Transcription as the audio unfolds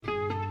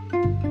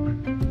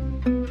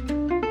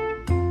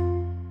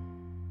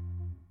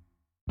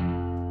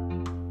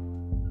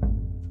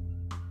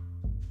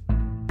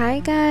Hi,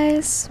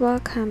 guys,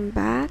 welcome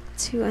back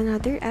to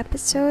another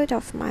episode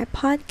of my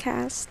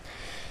podcast,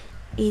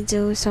 A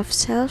Dose of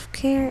Self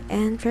Care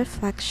and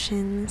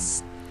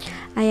Reflections.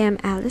 I am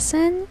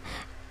Allison,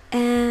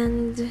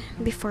 and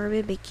before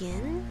we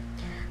begin,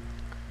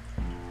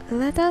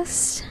 let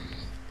us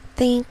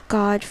thank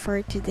God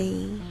for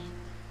today.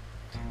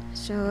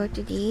 So,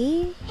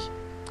 today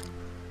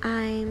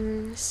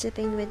I'm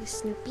sitting with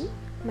Snoopy,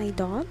 my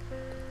dog,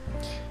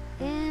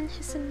 and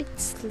he's a bit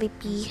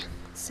sleepy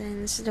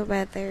since the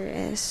weather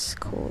is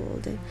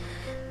cold.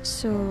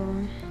 So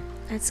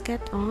let's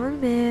get on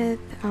with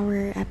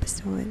our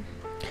episode.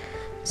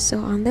 So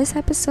on this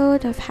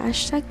episode of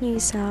Hashtag New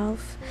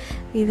Self,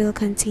 we will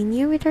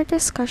continue with our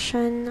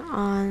discussion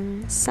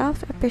on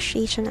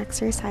self-appreciation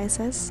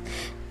exercises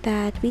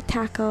that we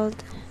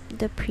tackled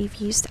the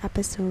previous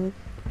episode.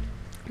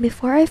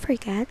 Before I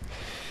forget,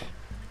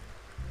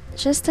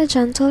 just a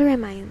gentle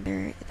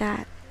reminder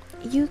that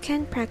you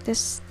can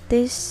practice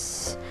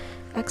these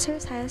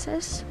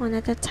exercises one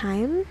at a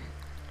time.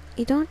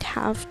 You don't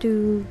have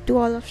to do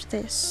all of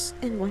this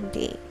in one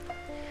day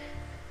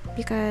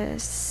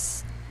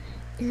because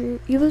you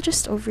will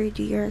just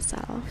overdo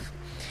yourself,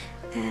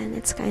 and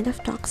it's kind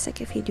of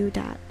toxic if you do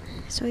that.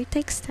 So it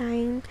takes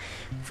time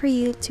for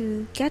you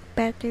to get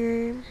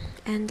better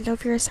and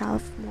love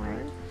yourself more.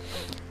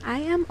 I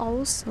am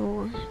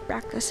also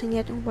practicing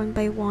it one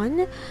by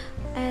one,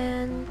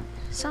 and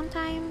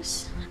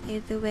sometimes I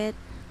do it.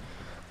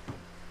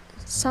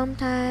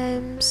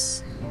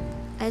 Sometimes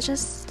I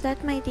just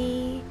let my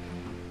day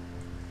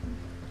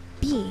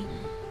be.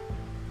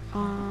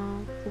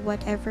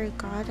 Whatever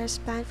God has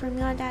planned for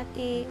me on that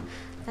day,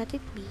 let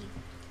it be.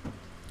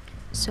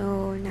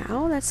 So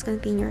now let's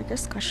continue our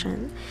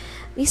discussion.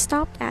 We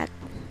stopped at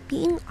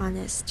being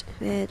honest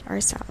with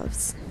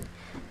ourselves.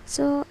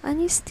 So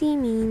honesty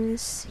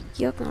means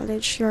you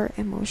acknowledge your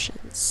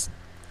emotions.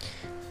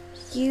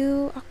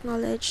 You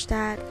acknowledge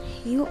that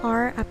you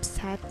are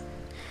upset,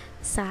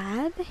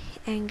 sad,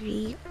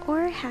 angry,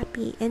 or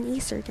happy in a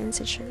certain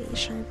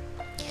situation.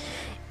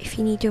 If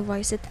you need to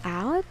voice it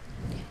out,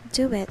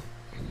 do it.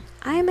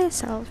 I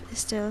myself is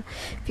still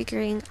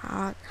figuring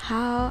out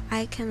how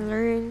I can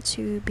learn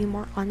to be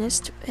more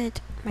honest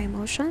with my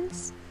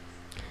emotions.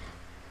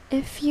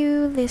 If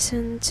you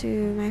listen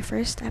to my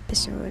first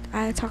episode,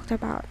 I talked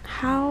about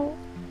how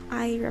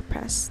I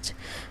repressed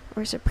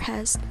or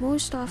suppressed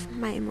most of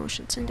my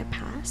emotions in the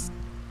past,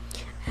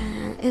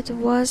 and it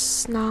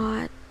was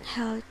not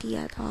healthy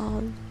at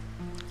all.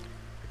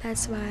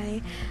 That's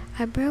why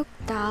I broke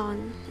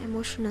down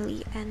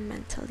emotionally and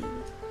mentally.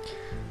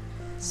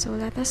 So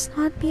let us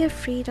not be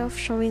afraid of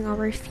showing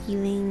our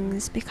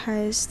feelings,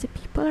 because the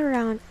people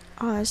around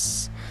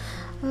us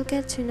will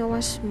get to know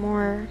us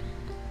more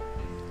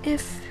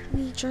if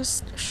we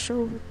just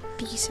show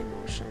these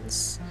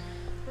emotions.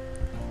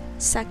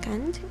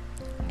 Second,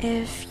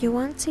 if you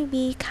want to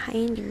be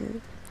kinder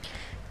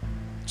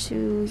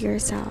to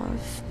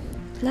yourself,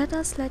 let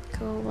us let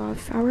go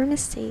of our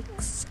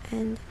mistakes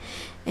and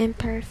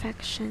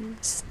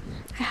imperfections.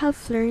 I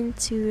have learned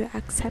to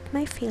accept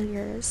my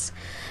failures.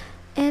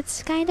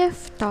 It's kind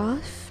of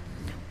tough,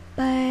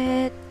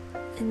 but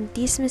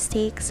these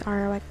mistakes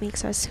are what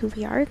makes us who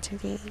we are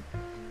today,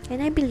 and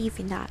I believe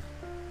in that.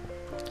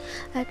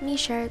 Let me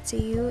share to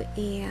you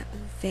a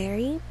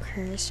very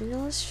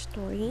personal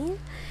story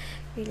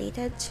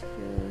related to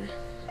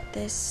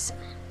this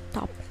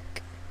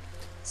topic.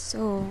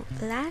 So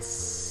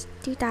last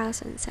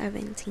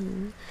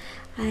 2017,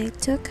 I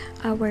took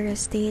our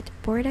state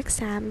board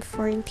exam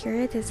for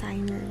interior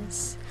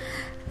designers,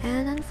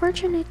 and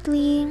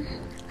unfortunately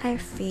I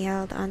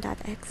failed on that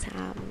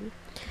exam.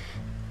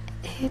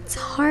 It's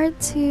hard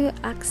to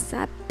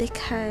accept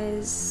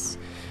because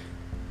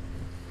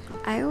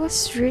I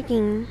was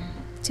rooting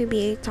to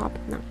be a top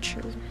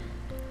notcher.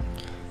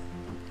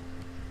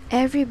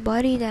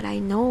 Everybody that I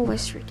know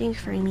was rooting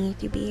for me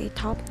to be a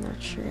top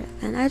notcher,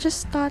 and I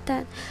just thought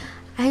that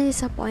I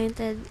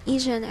disappointed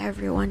each and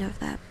every one of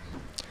them.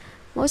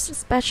 Most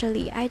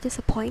especially, I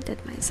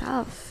disappointed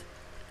myself,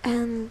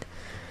 and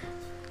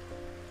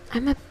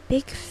I'm a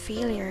big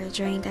failure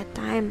during that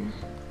time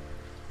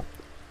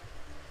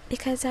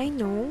because I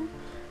know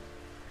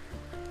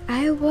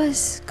I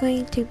was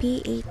going to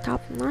be a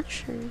top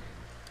notcher,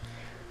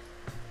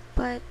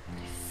 but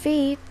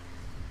fate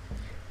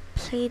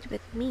played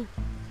with me.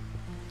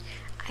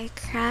 I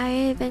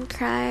cried and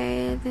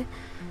cried,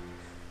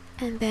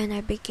 and then I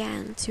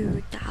began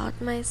to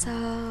doubt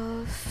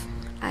myself.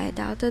 I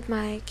doubted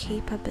my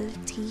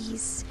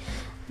capabilities,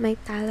 my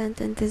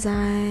talent in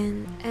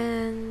design,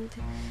 and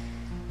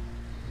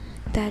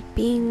that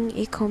being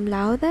a cum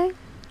laude,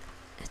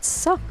 it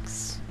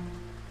sucks.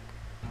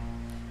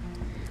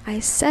 I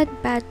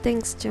said bad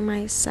things to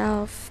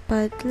myself,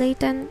 but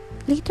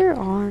later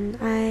on,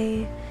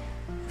 I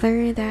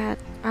learned that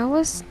I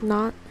was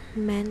not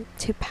meant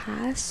to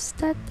pass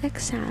that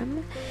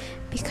exam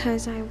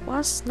because I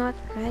was not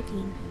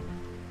ready.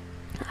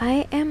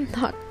 I am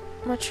not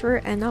mature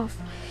enough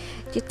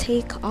to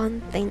take on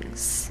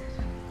things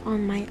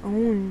on my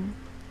own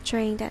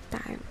during that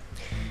time.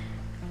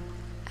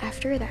 I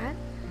After that,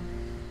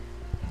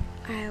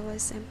 I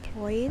was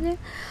employed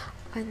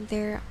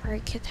under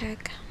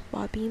architect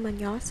Bobby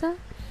Manyosa.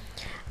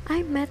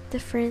 I met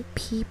different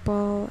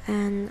people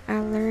and I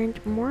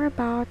learned more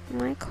about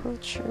my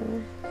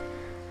culture.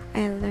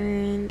 I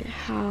learned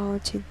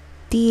how to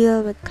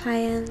deal with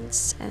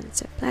clients and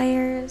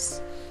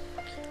suppliers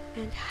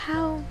and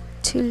how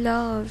to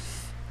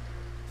love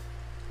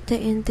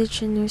the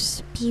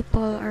indigenous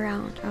people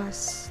around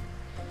us.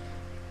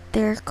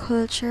 Their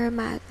culture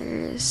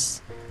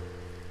matters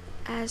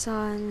as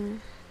on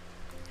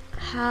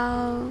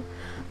how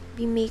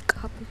we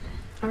make up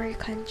our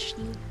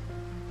country.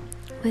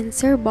 When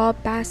Sir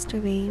Bob passed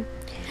away,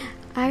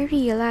 I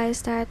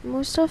realized that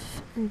most of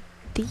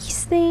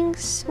these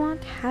things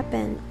won't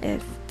happen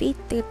if fate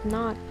did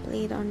not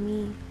play it on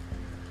me.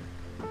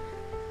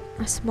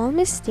 A small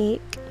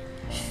mistake,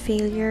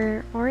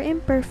 failure, or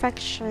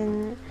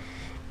imperfection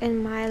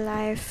in my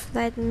life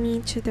led me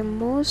to the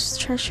most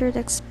treasured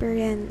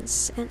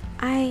experience, and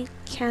I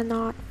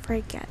cannot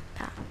forget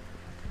that.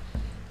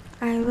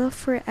 I will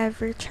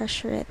forever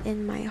treasure it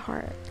in my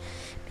heart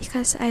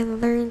because I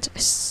learned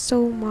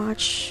so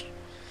much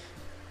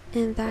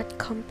in that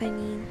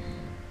company.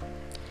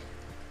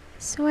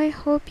 So I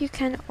hope you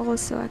can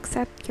also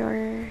accept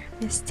your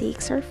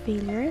mistakes or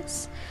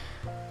failures,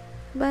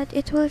 but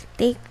it will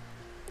take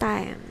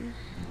time.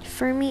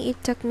 For me,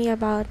 it took me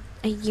about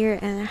a year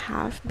and a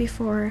half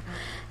before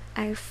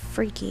I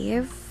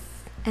forgave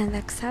and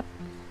accept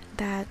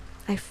that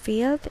I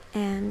failed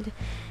and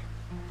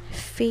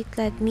fate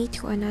led me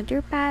to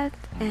another path,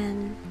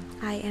 and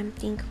I am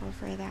thankful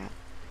for that.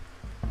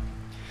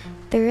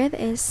 Third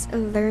is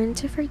learn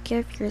to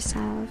forgive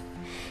yourself.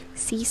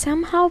 See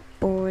somehow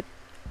both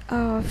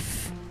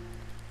of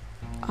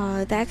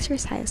the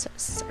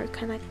exercises are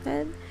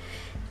connected,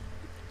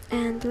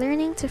 and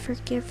learning to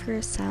forgive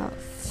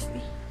yourself,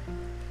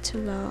 to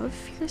love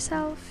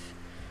yourself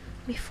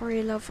before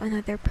you love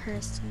another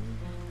person.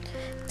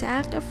 The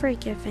act of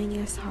forgiving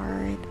is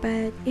hard,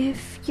 but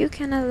if you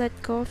cannot let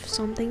go of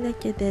something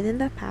that you did in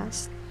the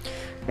past,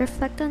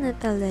 reflect on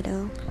it a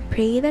little.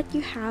 Pray that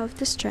you have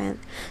the strength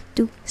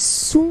to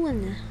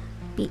soon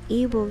be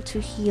able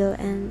to heal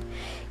and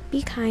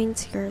be kind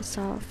to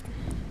yourself.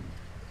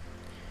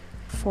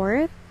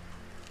 Fourth,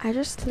 I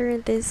just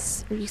learned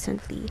this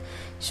recently.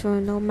 So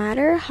no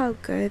matter how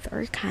good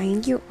or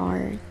kind you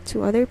are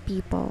to other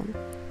people,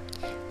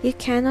 you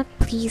cannot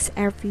please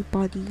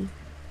everybody.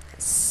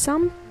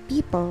 Some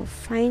people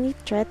find it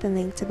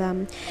threatening to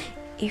them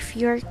if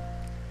you're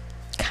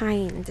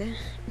kind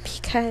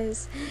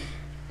because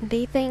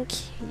they think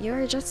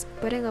you're just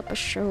putting up a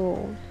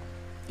show.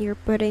 You're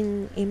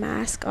putting a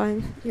mask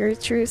on your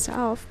true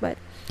self, but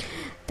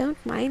don't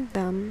mind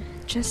them.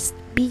 Just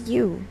be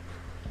you.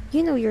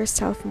 You know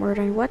yourself more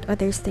than what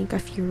others think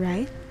of you,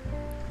 right?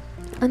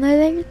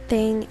 Another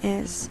thing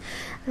is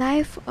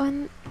life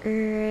on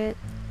earth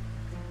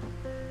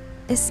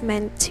is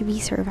meant to be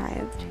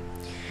survived.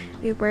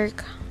 We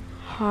work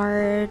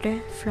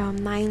hard from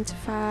 9 to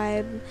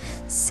 5,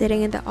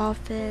 sitting in the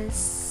office,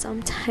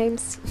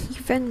 sometimes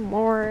even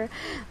more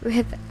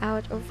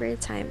without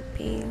overtime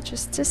pay,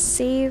 just to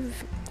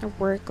save a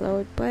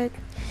workload, but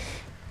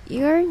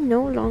you're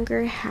no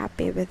longer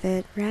happy with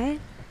it, right?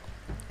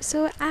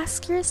 So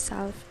ask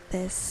yourself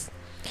this: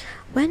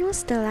 when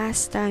was the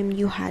last time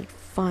you had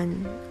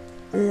fun,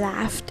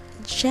 laughed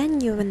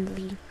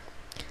genuinely,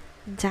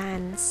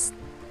 danced?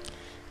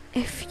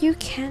 If you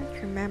can't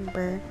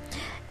remember,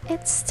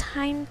 it's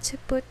time to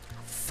put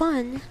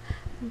fun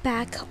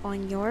back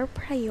on your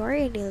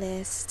priority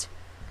list.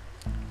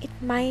 It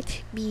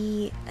might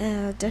be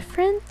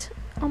different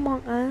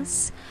among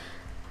us.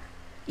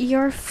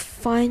 Your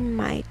fun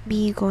might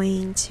be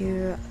going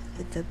to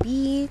the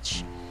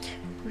beach,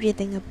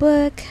 reading a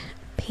book,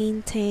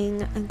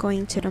 painting,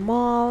 going to the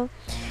mall,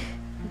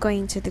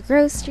 going to the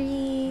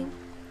grocery.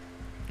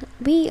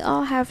 We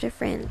all have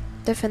different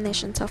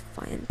definitions of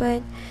fun,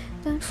 but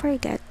don't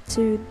forget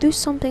to do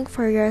something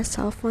for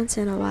yourself once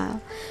in a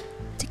while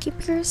to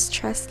keep your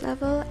stress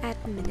level at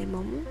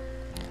minimum.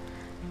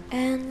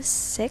 And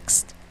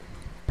sixth,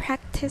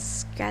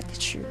 practice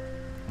gratitude.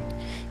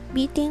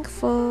 Be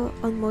thankful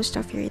on most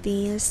of your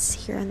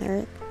days here on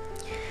earth.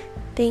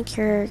 Thank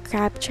your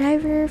Grab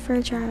driver for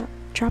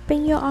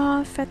dropping you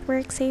off at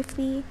work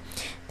safely.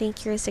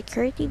 Thank your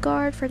security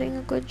guard for doing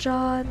a good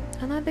job.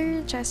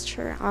 Another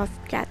gesture of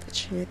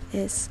gratitude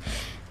is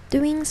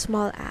doing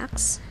small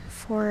acts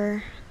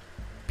for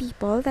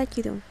people that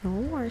you don't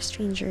know or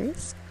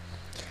strangers.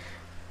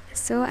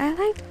 So I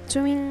like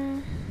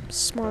doing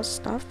small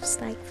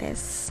stuffs like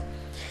this.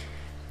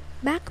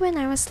 Back when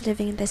I was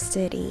living in the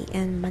city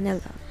in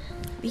Manila,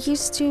 we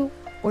used to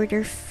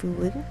order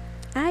food.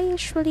 I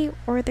usually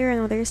order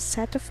another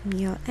set of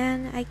meal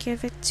and I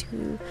give it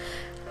to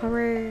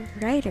our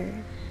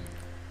rider.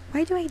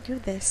 Why do I do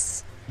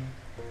this?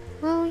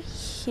 Well,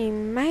 he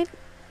might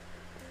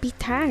be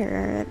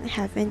tired,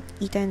 haven't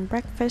eaten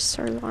breakfast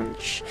or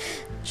lunch,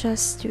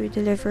 just to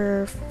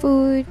deliver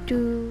food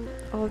to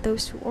all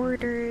those who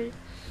ordered,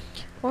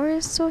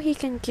 or so he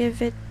can give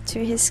it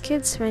to his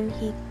kids when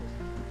he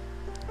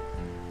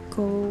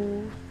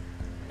go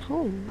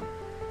home.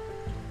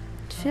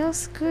 It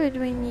feels good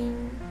when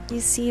you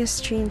see a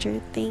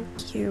stranger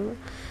thank you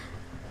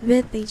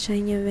with a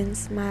genuine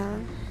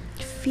smile.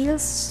 It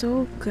feels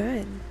so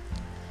good.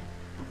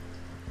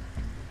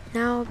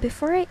 Now,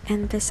 before I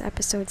end this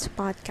episode's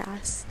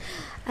podcast,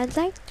 I'd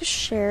like to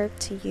share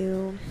to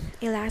you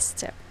a last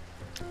tip.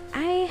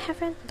 I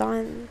haven't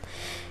done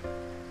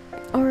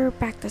or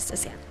practiced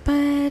this yet,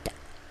 but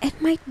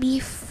it might be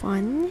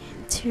fun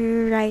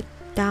to write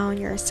down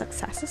your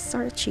successes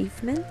or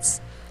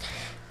achievements.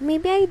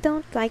 Maybe I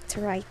don't like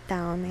to write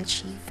down my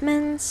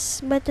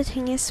achievements, but the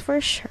thing is for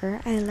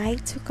sure I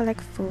like to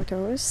collect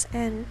photos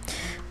and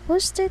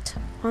post it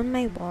on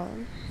my wall.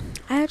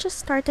 I just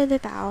started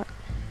it out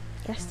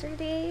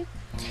yesterday,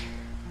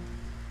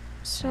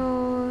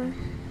 so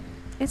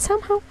it's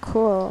somehow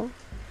cool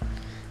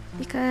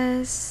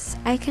because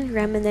I can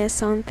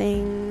reminisce on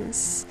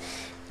things,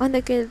 on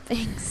the good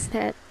things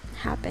that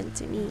happened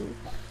to me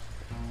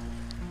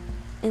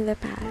in the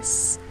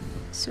past.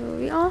 So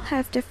we all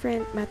have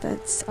different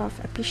methods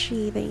of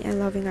appreciating and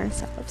loving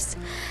ourselves.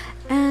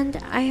 And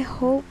I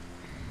hope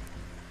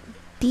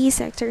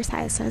these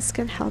exercises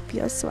can help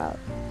you as well.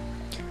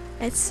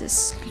 It's a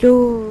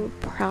slow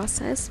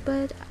process,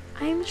 but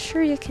I'm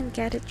sure you can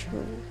get it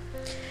through.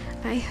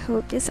 I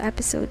hope this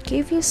episode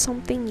gave you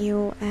something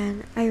new,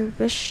 and I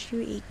wish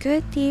you a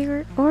good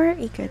day or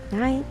a good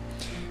night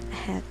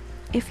ahead.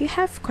 If you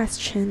have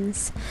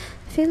questions,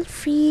 feel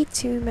free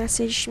to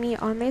message me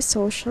on my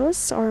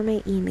socials or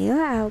my email.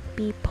 I'll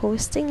be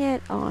posting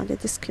it on the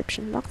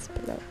description box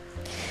below.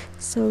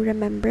 So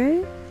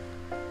remember,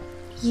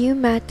 you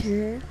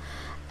matter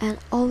and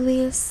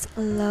always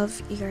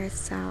love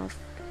yourself.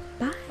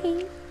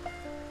 Bye!